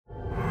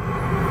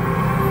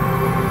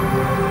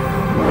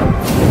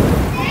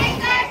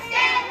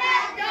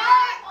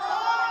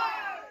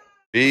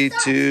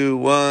2,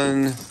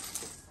 1.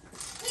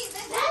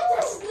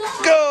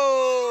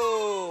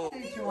 Go!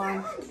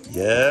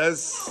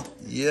 Yes,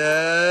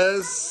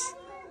 yes,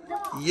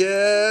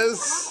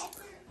 yes,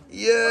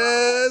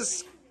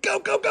 yes. Go,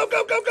 go, go,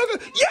 go, go, go, go.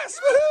 Yes,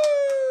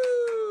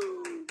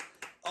 woohoo!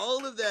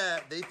 All of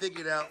that they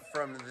figured out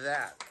from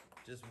that.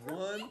 Just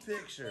one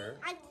picture.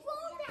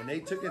 And they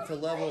took it to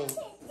level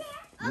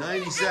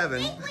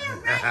 97.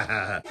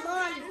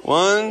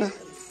 1,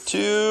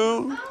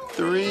 2,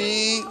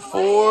 3,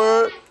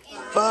 4,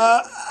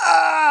 5.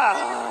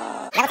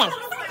 Ah! Level 10.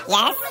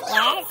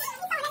 Yes,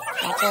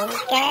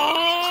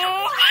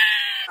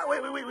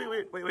 yes.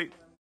 Looking good. Wait.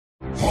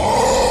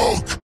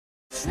 Hulk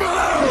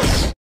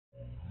smash!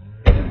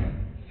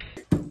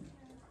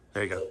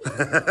 There you go.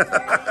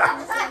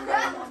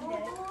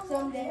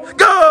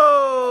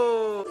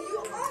 Go!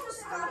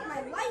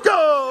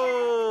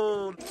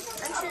 Go!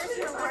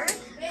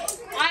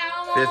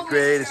 5th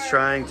grade is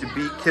trying to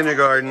beat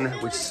kindergarten,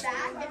 which is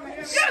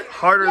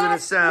harder than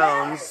it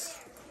sounds.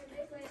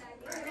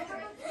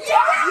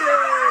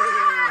 Yay!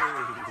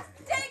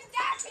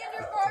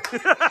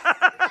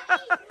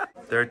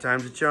 Third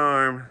time's a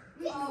charm.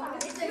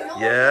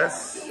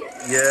 Yes,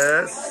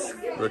 yes.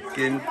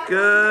 Looking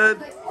good.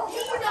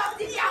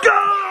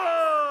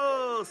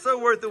 Go! So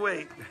worth the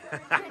wait.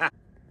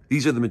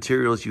 These are the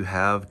materials you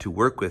have to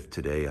work with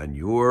today on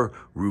your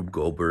Rube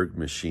Goldberg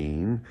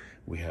machine.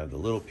 We have the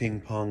little ping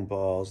pong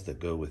balls that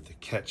go with the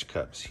catch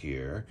cups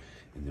here.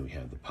 And then we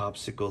have the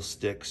popsicle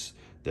sticks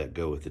that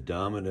go with the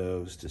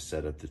dominoes to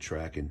set up the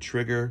track and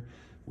trigger.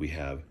 We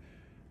have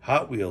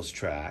Hot Wheels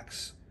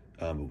tracks,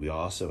 but we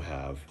also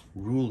have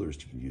rulers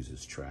you can use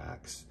as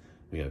tracks.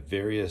 We have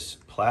various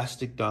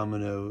plastic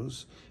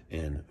dominoes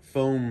and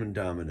foam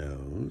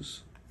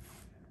dominoes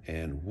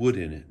and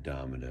wooden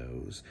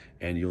dominoes.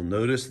 And you'll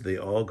notice they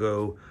all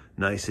go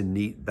nice and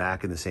neat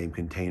back in the same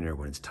container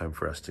when it's time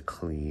for us to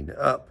clean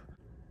up.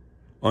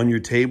 On your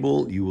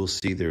table, you will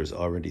see there's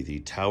already the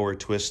tower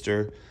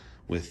twister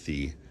with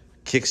the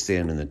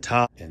kickstand in the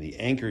top and the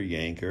anchor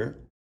yanker.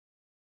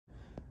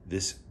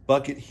 This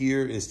bucket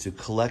here is to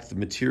collect the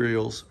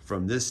materials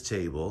from this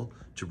table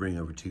to bring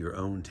over to your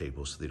own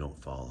table so they don't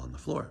fall on the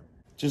floor.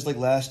 Just like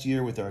last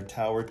year with our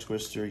tower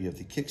twister, you have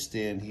the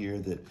kickstand here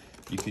that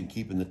you can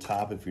keep in the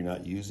top if you're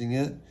not using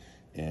it.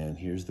 And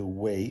here's the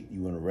weight.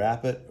 You want to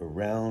wrap it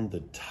around the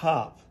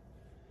top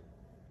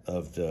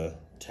of the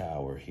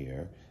tower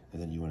here.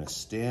 And then you want to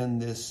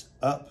stand this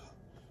up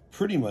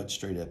pretty much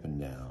straight up and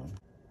down.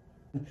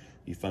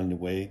 You find a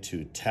way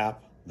to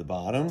tap the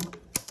bottom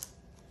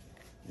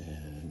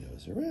and it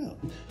goes around.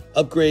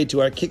 Upgrade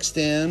to our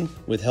kickstand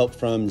with help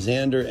from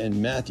Xander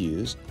and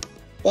Matthews.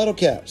 Bottle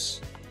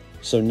caps.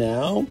 So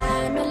now,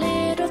 I'm a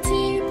little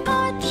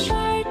teapot,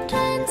 short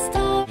and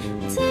stout.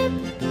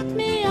 Tip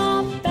me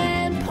up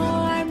and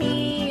pour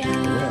me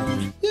out.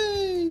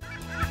 yay!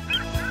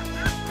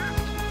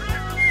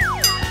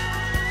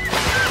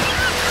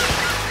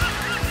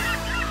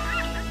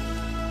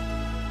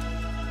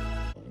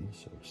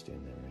 So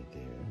stand that right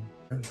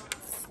there.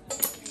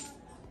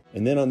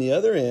 And then on the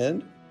other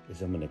end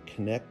is I'm going to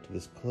connect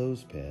this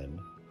clothespin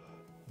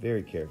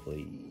very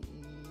carefully.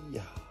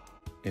 Yeah.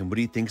 And what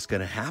do you think is going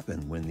to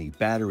happen when the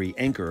battery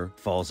anchor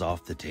falls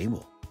off the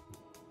table?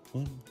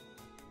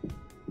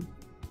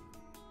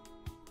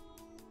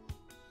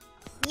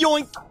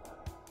 Yoink!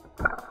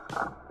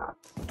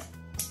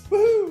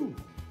 Woohoo!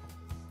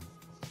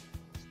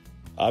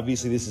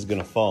 Obviously, this is going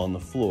to fall on the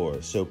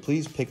floor, so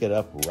please pick it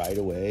up right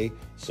away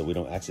so we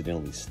don't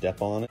accidentally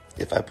step on it.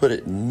 If I put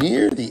it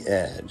near the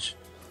edge,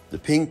 the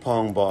ping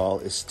pong ball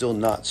is still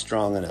not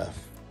strong enough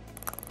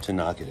to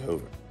knock it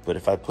over. But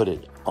if I put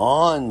it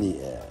on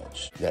the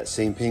edge, that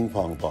same ping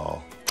pong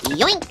ball,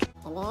 yoink!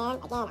 And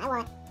then, again, I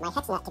want my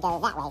hex nut to go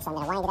that way, so I'm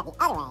going to wind it up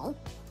the other way.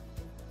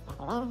 Wrap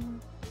it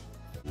around.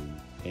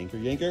 Anchor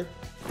yanker.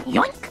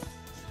 Yoink!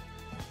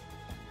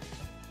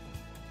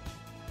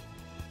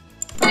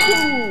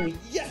 Boom!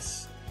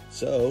 Yes!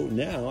 So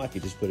now I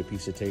could just put a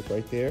piece of tape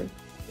right there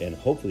and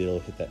hopefully it'll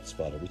hit that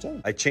spot every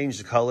time. I changed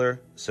the color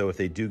so if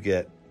they do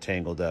get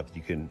tangled up,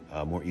 you can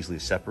more easily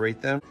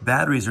separate them.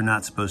 Batteries are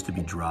not supposed to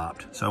be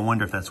dropped, so I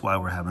wonder if that's why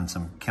we're having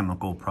some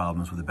chemical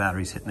problems with the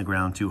batteries hitting the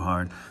ground too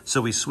hard.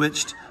 So we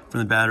switched from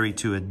the battery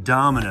to a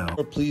domino.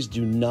 Please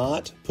do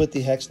not put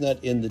the hex nut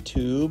in the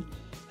tube.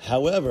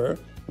 However,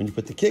 when you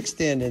put the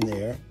kickstand in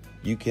there,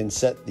 you can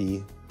set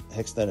the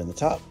hex nut in the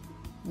top.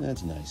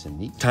 That's nice and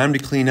neat. Time to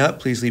clean up.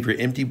 Please leave your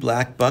empty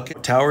black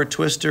bucket, tower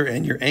twister,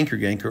 and your anchor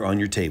yanker on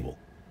your table.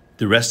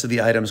 The rest of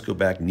the items go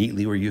back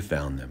neatly where you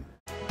found them.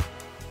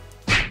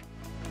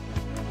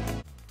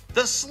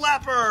 The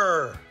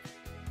slapper!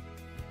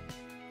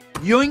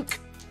 Yoink!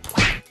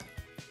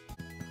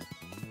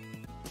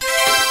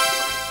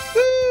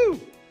 Woo!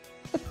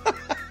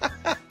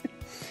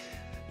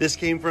 This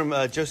came from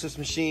Joseph's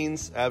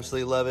Machines.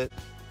 Absolutely love it.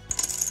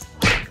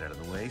 Get out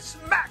of the way.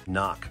 Smack!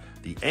 Knock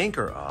the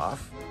anchor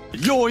off.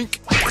 Yoink!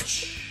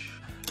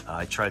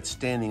 I tried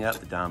standing up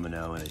the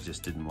domino and it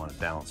just didn't want to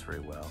balance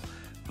very well.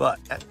 But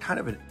at kind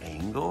of an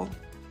angle,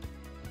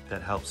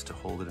 that helps to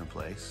hold it in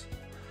place.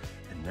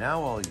 And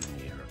now all you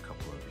need are a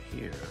couple over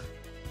here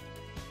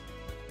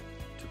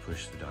to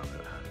push the domino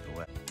out of the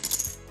way.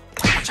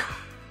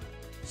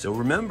 So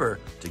remember,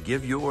 to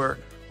give your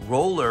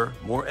roller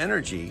more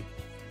energy,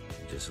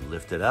 just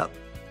lift it up,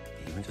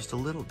 even just a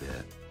little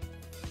bit.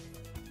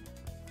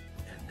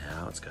 And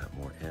now it's got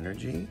more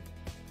energy.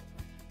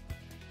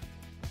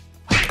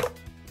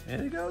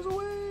 And it goes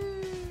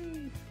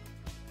away.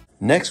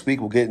 Next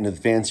week, we'll get into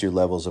the fancier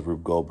levels of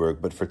Rube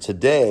Goldberg, but for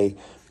today,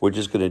 we're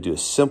just gonna do a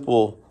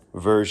simple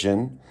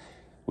version,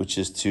 which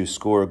is to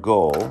score a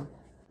goal.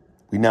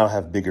 We now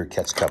have bigger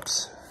catch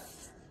cups.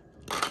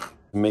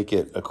 To make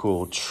it a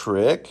cool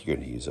trick, you're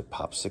gonna use a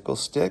popsicle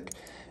stick,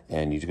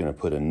 and you're gonna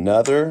put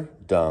another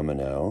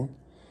domino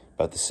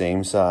about the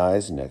same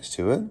size next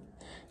to it,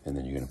 and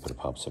then you're gonna put a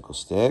popsicle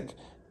stick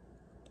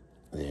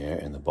there,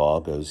 and the ball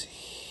goes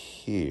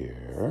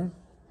here,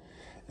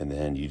 and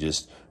then you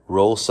just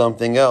roll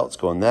something else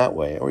going that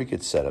way, or you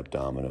could set up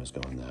dominoes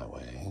going that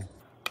way.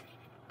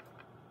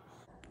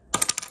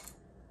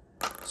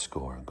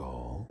 Score a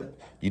goal.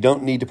 You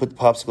don't need to put the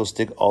popsicle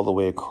stick all the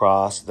way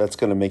across. That's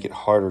going to make it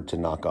harder to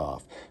knock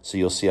off. So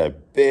you'll see I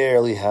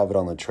barely have it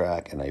on the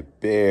track and I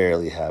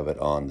barely have it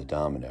on the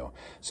domino.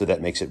 So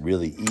that makes it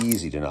really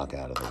easy to knock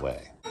out of the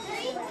way.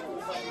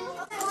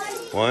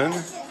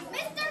 1,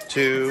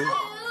 2,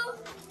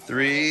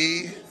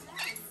 3, 4.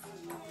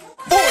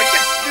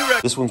 Yes, new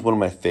record. This one's one of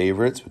my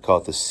favorites. We call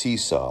it the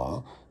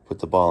seesaw. Put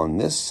the ball on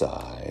this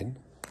side.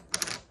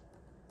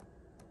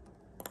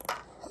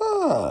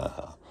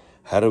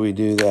 How do we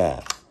do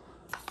that?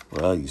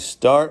 Well, you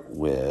start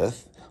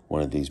with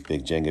one of these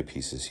big Jenga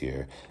pieces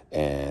here,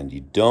 and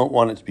you don't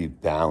want it to be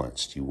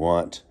balanced. You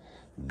want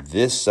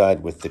this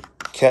side with the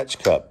catch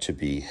cup to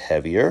be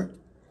heavier,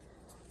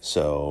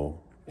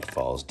 so it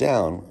falls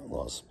down,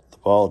 lost the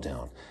ball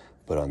down.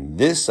 But on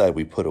this side,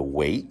 we put a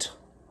weight,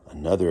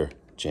 another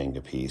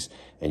Jenga piece,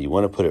 and you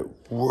want to put it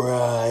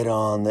right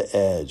on the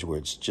edge where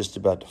it's just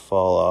about to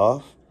fall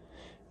off,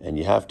 and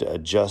you have to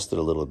adjust it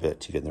a little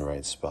bit to get in the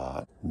right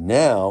spot.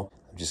 Now,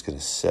 I'm just going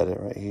to set it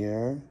right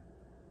here,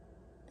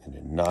 and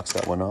it knocks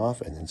that one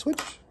off, and then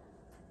switch.